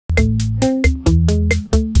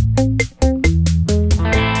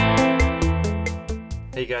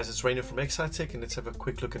guys, it's Rainer from Tech, and let's have a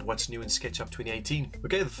quick look at what's new in SketchUp 2018.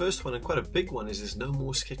 Okay, the first one, and quite a big one, is there's no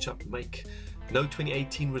more SketchUp Make. No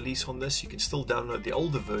 2018 release on this. You can still download the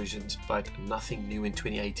older versions, but nothing new in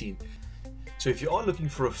 2018. So if you are looking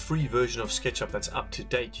for a free version of SketchUp that's up to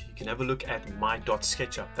date, you can have a look at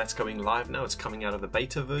my.sketchup. That's going live now. It's coming out of the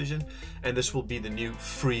beta version, and this will be the new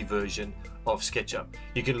free version of SketchUp.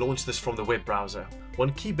 You can launch this from the web browser.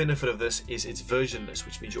 One key benefit of this is it's versionless,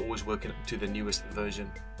 which means you're always working to the newest version.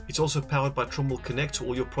 It's also powered by Trimble Connect, so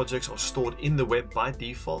all your projects are stored in the web by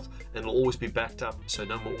default and will always be backed up, so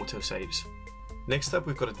no more autosaves. Next up,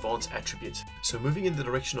 we've got advanced attributes. So moving in the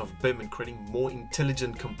direction of BIM and creating more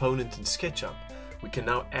intelligent components in SketchUp, we can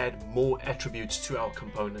now add more attributes to our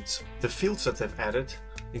components. The fields that they've added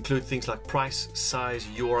include things like price, size,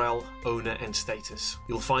 URL, owner, and status.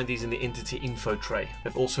 You'll find these in the entity info tray.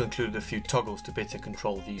 They've also included a few toggles to better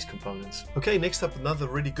control these components. Okay, next up, another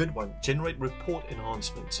really good one, generate report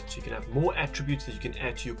enhancements. So you can have more attributes that you can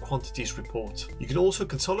add to your quantities report. You can also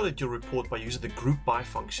consolidate your report by using the group by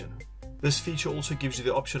function. This feature also gives you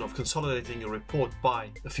the option of consolidating your report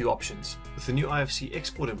by a few options. With the new IFC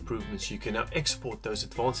export improvements, you can now export those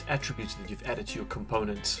advanced attributes that you've added to your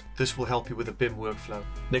components. This will help you with the BIM workflow.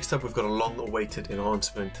 Next up, we've got a long-awaited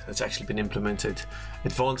enhancement that's actually been implemented.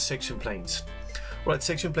 Advanced section planes. Right,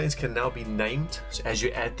 section planes can now be named, so as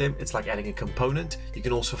you add them, it's like adding a component. You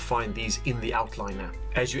can also find these in the outliner.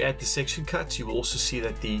 As you add the section cuts, you will also see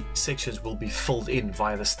that the sections will be filled in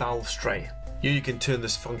via the styles tray. Here you can turn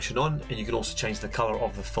this function on, and you can also change the color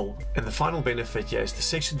of the fill. And the final benefit here is the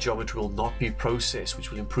section geometry will not be processed,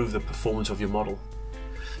 which will improve the performance of your model.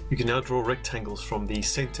 You can now draw rectangles from the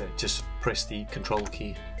center, just press the control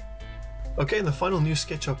key. Okay, and the final new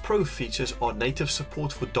SketchUp Pro features are native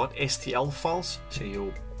support for .stl files, so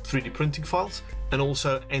your 3D printing files, and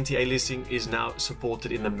also anti-aliasing is now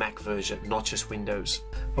supported in the Mac version, not just Windows.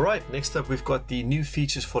 Alright, next up we've got the new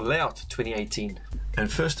features for Layout 2018. And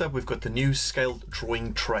first up, we've got the new scaled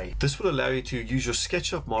drawing tray. This will allow you to use your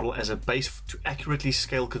SketchUp model as a base to accurately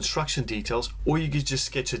scale construction details, or you can just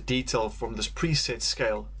sketch a detail from this preset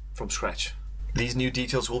scale from scratch. These new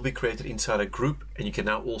details will be created inside a group, and you can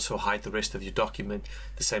now also hide the rest of your document,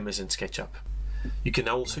 the same as in SketchUp. You can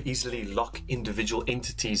now also easily lock individual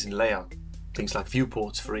entities in Layout, things like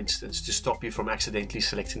viewports for instance, to stop you from accidentally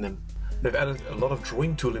selecting them. They've added a lot of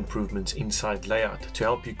drawing tool improvements inside Layout to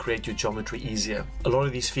help you create your geometry easier. A lot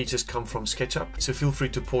of these features come from SketchUp, so feel free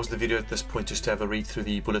to pause the video at this point just to have a read through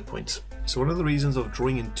the bullet points. So one of the reasons of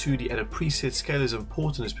drawing in 2D at a preset scale is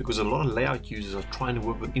important is because a lot of Layout users are trying to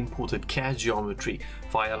work with imported CAD geometry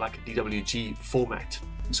via like a DWG format.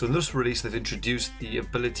 So in this release, they've introduced the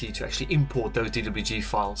ability to actually import those DWG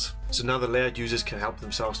files. So now the Layout users can help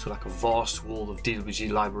themselves to like a vast wall of DWG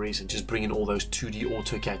libraries and just bring in all those 2D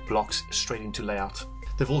AutoCAD blocks straight into Layout.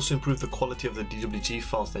 They've also improved the quality of the DWG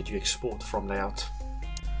files that you export from Layout.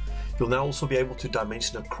 You'll now also be able to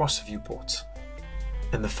dimension across viewports.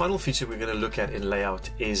 And the final feature we're going to look at in Layout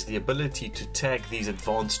is the ability to tag these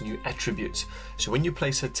advanced new attributes. So when you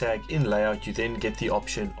place a tag in Layout, you then get the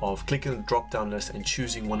option of clicking the drop-down list and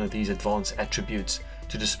choosing one of these advanced attributes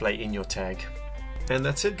to display in your tag. And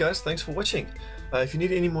that's it, guys. Thanks for watching. If you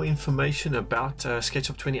need any more information about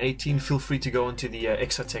SketchUp 2018, feel free to go onto the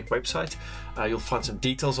Tech website. You'll find some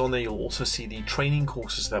details on there. You'll also see the training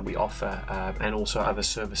courses that we offer and also other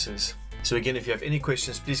services. So again, if you have any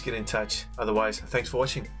questions, please get in touch. Otherwise, thanks for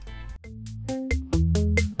watching.